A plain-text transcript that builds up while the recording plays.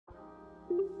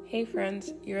Hey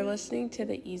friends, you're listening to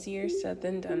the Easier Said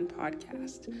Than Done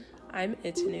podcast. I'm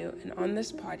Itanu, and on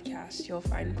this podcast, you'll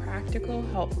find practical,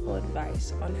 helpful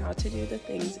advice on how to do the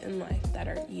things in life that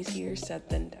are easier said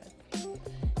than done.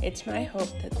 It's my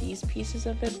hope that these pieces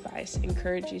of advice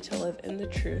encourage you to live in the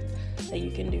truth that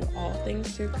you can do all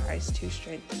things through Christ who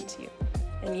strengthens you.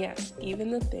 And yes,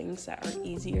 even the things that are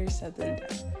easier said than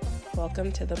done.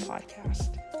 Welcome to the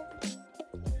podcast.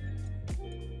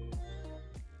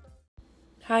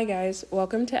 Hi guys,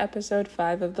 welcome to episode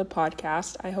 5 of the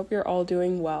podcast. I hope you're all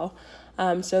doing well.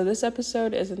 So this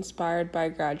episode is inspired by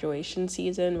graduation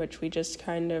season, which we just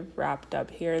kind of wrapped up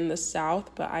here in the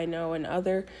South, but I know in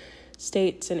other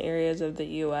states and areas of the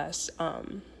U.S.,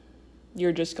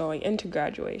 you're just going into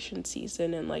graduation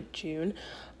season in like June.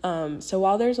 So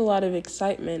while there's a lot of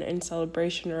excitement and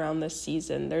celebration around this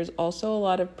season, there's also a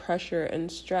lot of pressure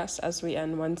and stress as we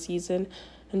end one season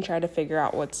and try to figure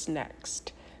out what's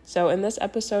next. So in this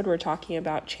episode, we're talking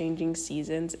about changing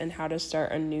seasons and how to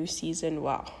start a new season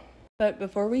well. But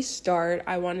before we start,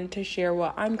 I wanted to share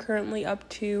what I'm currently up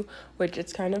to, which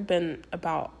it's kind of been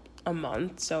about a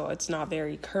month, so it's not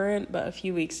very current, but a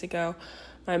few weeks ago,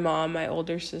 my mom, my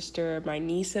older sister, my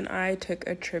niece, and I took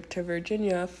a trip to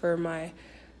Virginia for my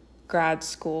grad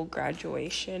school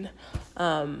graduation.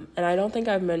 And I don't think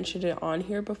I've mentioned it on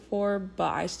here before,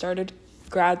 but I started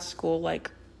grad school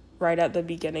right at the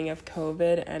beginning of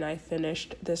COVID, and I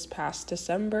finished this past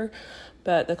December.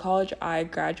 But the college I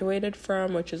graduated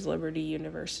from, which is Liberty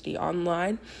University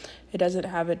Online, it doesn't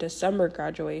have a December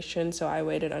graduation, so I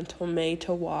waited until May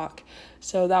to walk.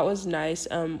 So that was nice.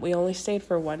 We only stayed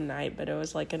for one night, but it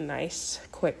was like a nice,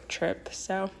 quick trip.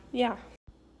 So, yeah.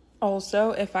 Also,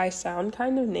 if I sound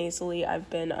kind of nasally, I've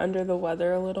been under the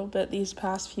weather a little bit these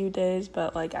past few days,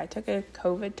 but I took a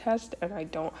COVID test and I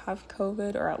don't have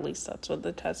COVID, or at least that's what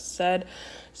the test said.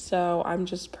 So I'm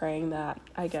just praying that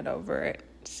I get over it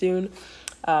soon.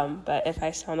 But if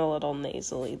I sound a little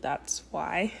nasally, that's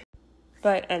why.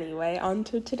 But anyway, on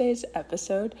to today's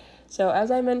episode. So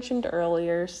as I mentioned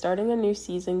earlier, starting a new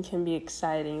season can be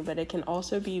exciting, but it can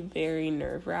also be very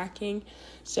nerve-wracking.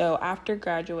 So after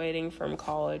graduating from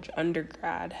college,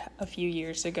 undergrad, a few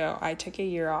years ago, I took a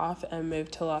year off and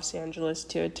moved to Los Angeles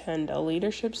to attend a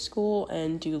leadership school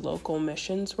and do local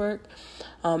missions work.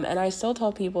 And I still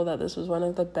tell people that this was one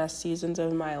of the best seasons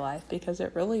of my life because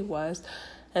it really was.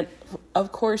 And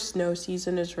of course, no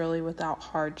season is really without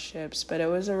hardships, but it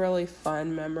was a really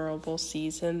fun, memorable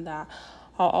season that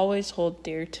I'll always hold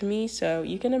dear to me. So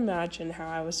you can imagine how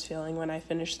I was feeling when I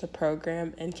finished the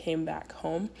program and came back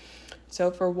home. So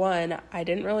for one, I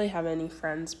didn't really have any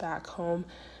friends back home,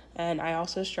 and I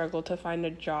also struggled to find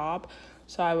a job.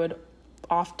 So I would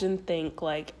often think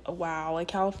wow,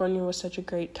 California was such a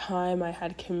great time. I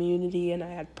had community and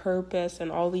I had purpose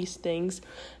and all these things,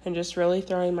 and just really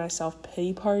throwing myself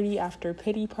pity party after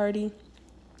pity party.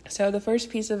 So the first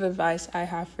piece of advice I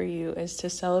have for you is to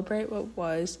celebrate what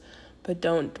was, but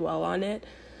don't dwell on it.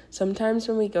 Sometimes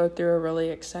when we go through a really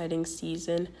exciting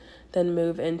season, then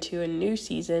move into a new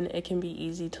season, it can be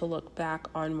easy to look back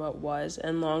on what was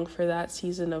and long for that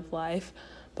season of life.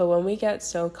 But when we get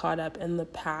so caught up in the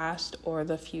past or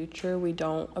the future, we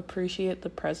don't appreciate the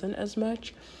present as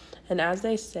much. And as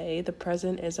they say, the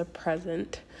present is a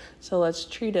present. So let's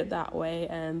treat it that way.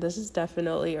 And this is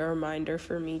definitely a reminder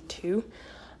for me too.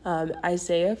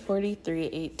 Isaiah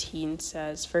 43:18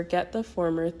 says, "Forget the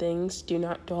former things, do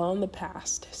not dwell on the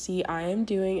past. See, I am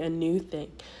doing a new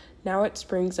thing. Now it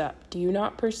springs up. Do you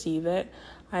not perceive it?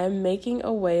 I am making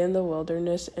a way in the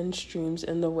wilderness and streams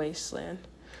in the wasteland."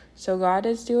 So God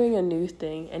is doing a new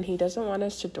thing, and He doesn't want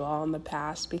us to dwell on the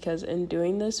past, because in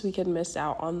doing this, we can miss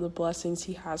out on the blessings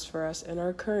He has for us in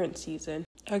our current season.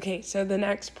 Okay, so the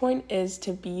next point is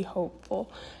to be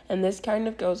hopeful. And this kind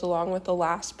of goes along with the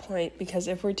last point, because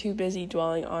if we're too busy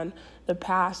dwelling on the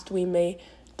past, we may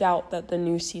doubt that the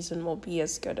new season will be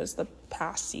as good as the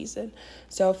past season.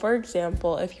 So for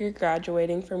example, if you're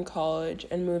graduating from college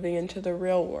and moving into the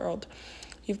real world,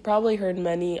 you've probably heard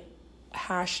many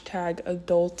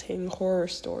 #adulting horror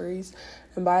stories.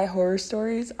 And by horror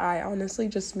stories, I honestly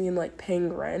just mean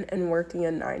paying rent and working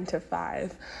a 9 to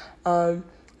 5.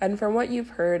 And from what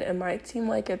you've heard, it might seem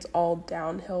like it's all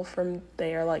downhill from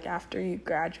there, after you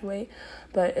graduate,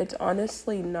 but it's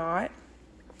honestly not.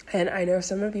 And I know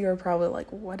some of you are probably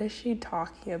like, what is she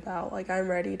talking about? I'm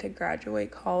ready to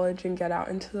graduate college and get out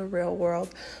into the real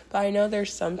world. But I know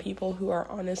there's some people who are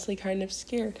honestly kind of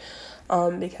scared,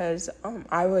 because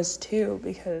I was too,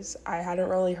 because I hadn't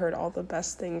really heard all the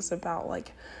best things about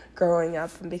growing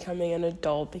up and becoming an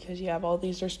adult, because you have all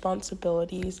these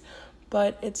responsibilities.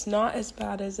 but it's not as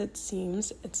bad as it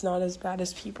seems. It's not as bad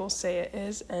as people say it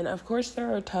is. And of course,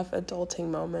 there are tough adulting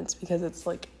moments because it's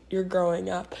like you're growing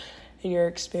up and you're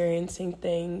experiencing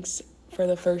things for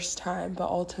the first time, but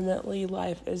ultimately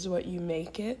life is what you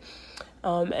make it.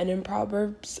 And in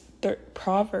Proverbs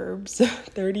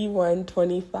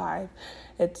 31:25,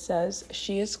 it says,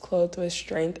 "She is clothed with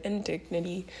strength and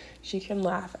dignity. She can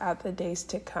laugh at the days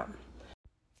to come."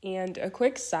 And a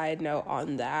quick side note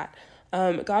on that,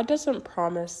 God doesn't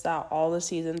promise that all the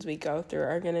seasons we go through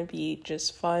are going to be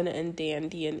just fun and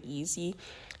dandy and easy.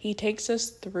 He takes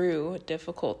us through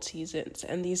difficult seasons,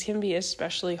 and these can be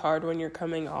especially hard when you're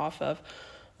coming off of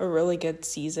a really good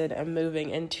season and moving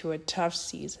into a tough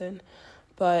season.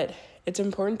 But it's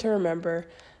important to remember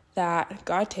that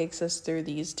God takes us through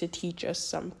these to teach us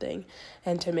something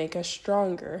and to make us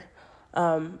stronger.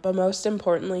 But most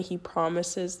importantly, he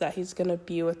promises that he's going to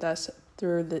be with us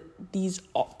through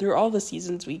all the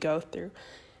seasons we go through,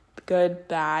 good,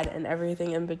 bad, and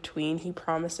everything in between. He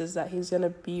promises that he's going to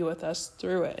be with us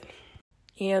through it.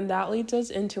 And that leads us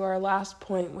into our last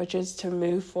point, which is to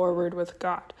move forward with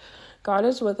God. God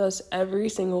is with us every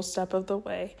single step of the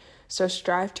way, so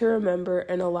strive to remember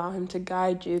and allow him to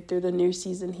guide you through the new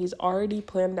season he's already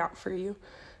planned out for you.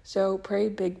 So pray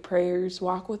big prayers,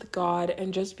 walk with God,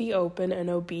 and just be open and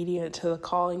obedient to the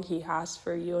calling he has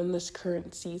for you in this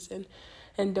current season.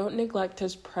 And don't neglect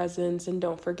his presence and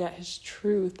don't forget his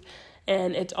truth.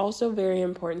 And it's also very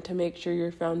important to make sure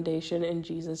your foundation in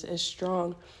Jesus is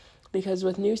strong, because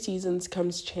with new seasons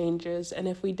comes changes. And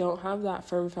if we don't have that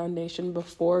firm foundation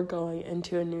before going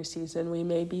into a new season, we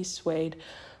may be swayed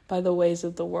by the ways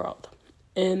of the world.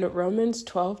 In Romans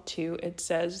 12:2, it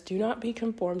says, "Do not be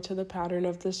conformed to the pattern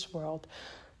of this world,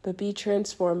 but be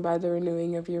transformed by the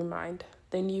renewing of your mind.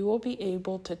 Then you will be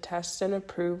able to test and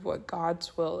approve what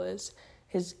God's will is,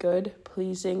 his good,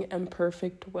 pleasing, and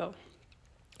perfect will."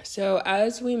 So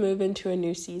as we move into a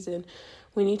new season,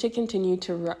 we need to continue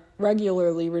to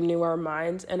regularly renew our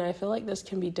minds. And I feel like this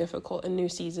can be difficult in new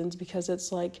seasons because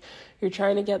it's like you're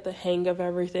trying to get the hang of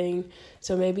everything.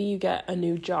 So maybe you get a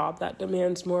new job that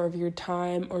demands more of your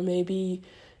time, or maybe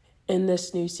in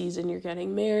this new season you're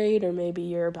getting married, or maybe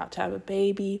you're about to have a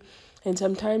baby. And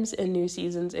sometimes in new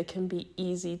seasons, it can be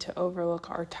easy to overlook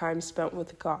our time spent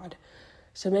with God.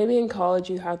 So maybe in college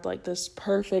you had like this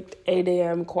perfect 8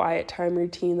 a.m. quiet time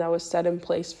routine that was set in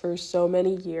place for so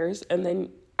many years, and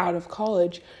then out of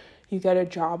college you get a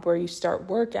job where you start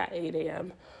work at 8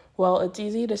 a.m. Well, it's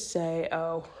easy to say,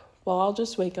 oh, well, I'll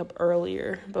just wake up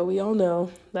earlier, but we all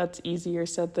know that's easier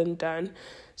said than done.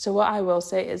 So what I will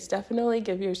say is definitely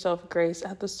give yourself grace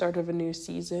at the start of a new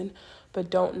season, but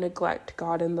don't neglect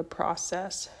God in the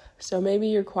process. So maybe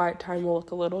your quiet time will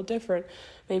look a little different.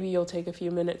 Maybe you'll take a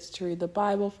few minutes to read the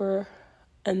Bible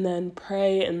and then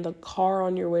pray in the car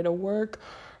on your way to work.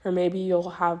 Or maybe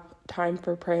you'll have time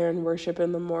for prayer and worship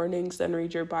in the mornings, then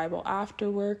read your Bible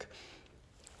after work.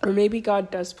 Or maybe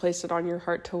God does place it on your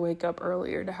heart to wake up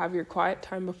earlier to have your quiet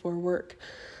time before work.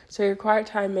 So your quiet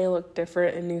time may look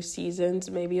different in new seasons,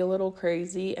 maybe a little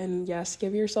crazy. And yes,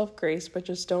 give yourself grace, but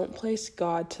just don't place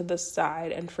God to the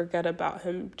side and forget about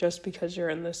him just because you're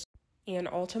in this. And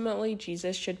ultimately,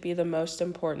 Jesus should be the most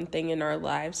important thing in our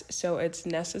lives, so it's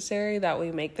necessary that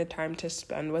we make the time to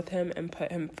spend with him and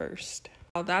put him first.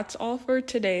 Well, that's all for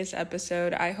today's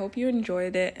episode. I hope you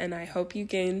enjoyed it, and I hope you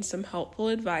gained some helpful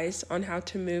advice on how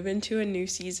to move into a new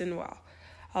season well.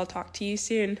 I'll talk to you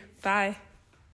soon. Bye.